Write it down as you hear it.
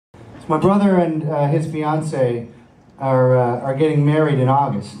My brother and his fiance are getting married in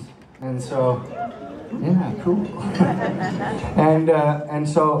August, and so yeah, cool. and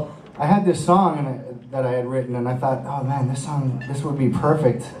so I had this song that I had written, and I thought, oh man, this would be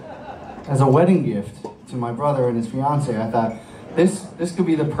perfect as a wedding gift to my brother and his fiance. I thought this could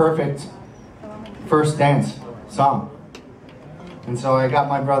be the perfect first dance song. And so I got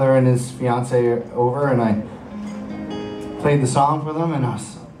my brother and his fiance over, and I played the song for them, and I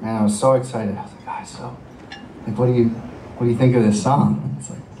was so excited. I was like, guys, so like, what do you think of this song?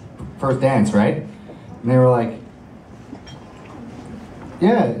 It's like first dance, right? And they were like,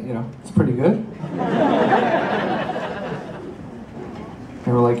 yeah, it's pretty good.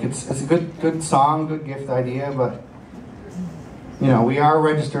 They were like, it's a good song, good gift idea, but we are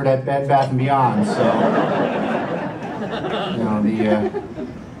registered at Bed Bath & Beyond, so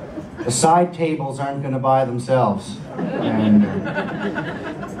the side tables aren't going to buy themselves, and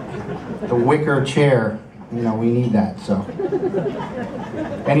the wicker chair, we need that. So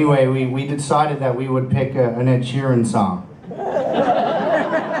anyway, we decided that we would pick an Ed Sheeran song.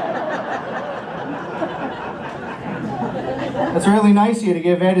 That's really nice of you to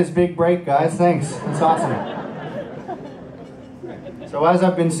give Ed his big break, guys. Thanks. That's awesome. So as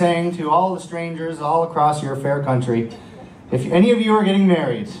I've been saying to all the strangers all across your fair country, if any of you are getting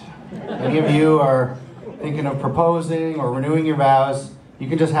married, any of you are thinking of proposing or renewing your vows, you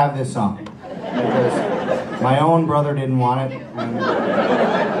can just have this song. Because my own brother didn't want it. And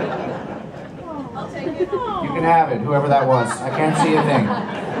I'll take it. You can have it, whoever that was. I can't see a thing.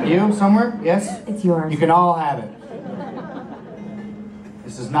 You, somewhere? Yes? It's yours. You can all have it.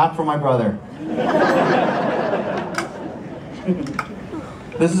 This is not for my brother.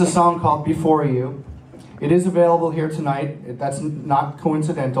 This is a song called Before You. It is available here tonight. That's not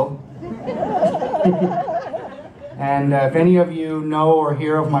coincidental. And if any of you know or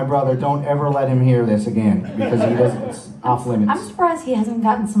hear of my brother, don't ever let him hear this again, because it's off limits. I'm surprised he hasn't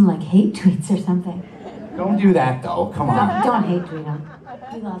gotten some hate tweets or something. Don't do that though, come on. Don't hate tweet him.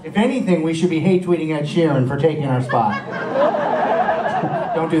 We love him. If anything, we should be hate tweeting Ed Sheeran for taking our spot.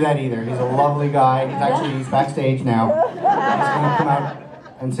 Don't do that either. He's a lovely guy. He's backstage now. He's going to come out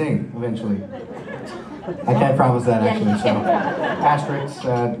and sing eventually. I can't promise that actually, so asterisks,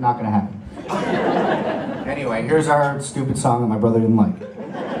 not going to happen. Anyway, here's our stupid song that my brother didn't like.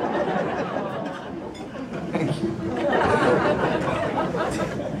 Thank you.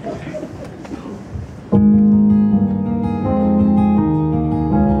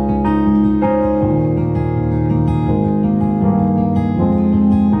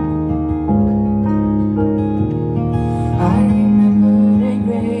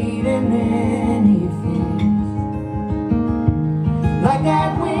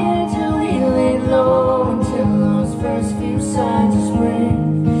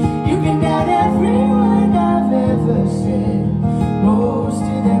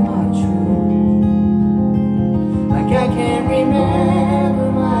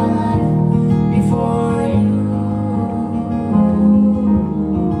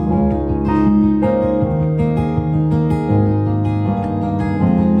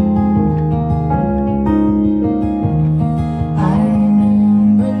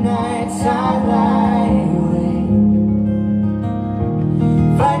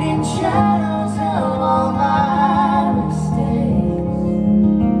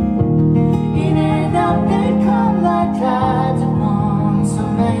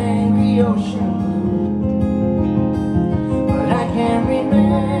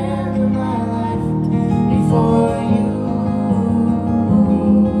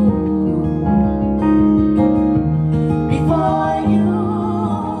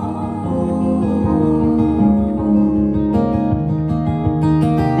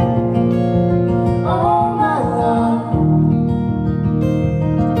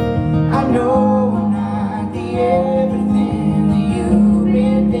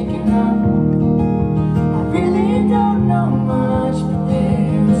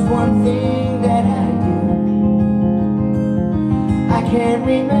 Can't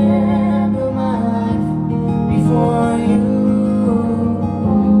remember my life before you.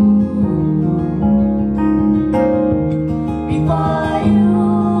 Before you.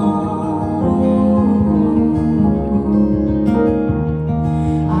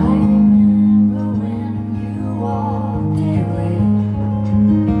 I remember when you walked away.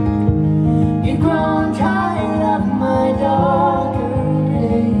 You'd grown tired of my darker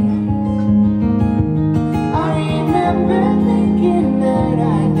days. I remember thinking that I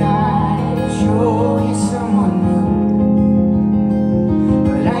died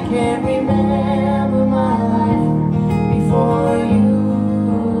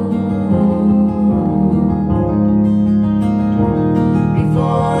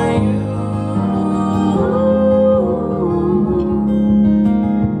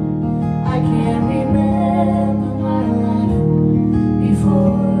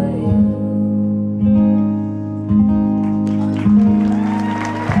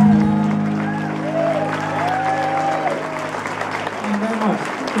very much.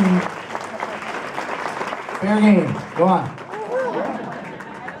 Thank you. Fair game. Go on.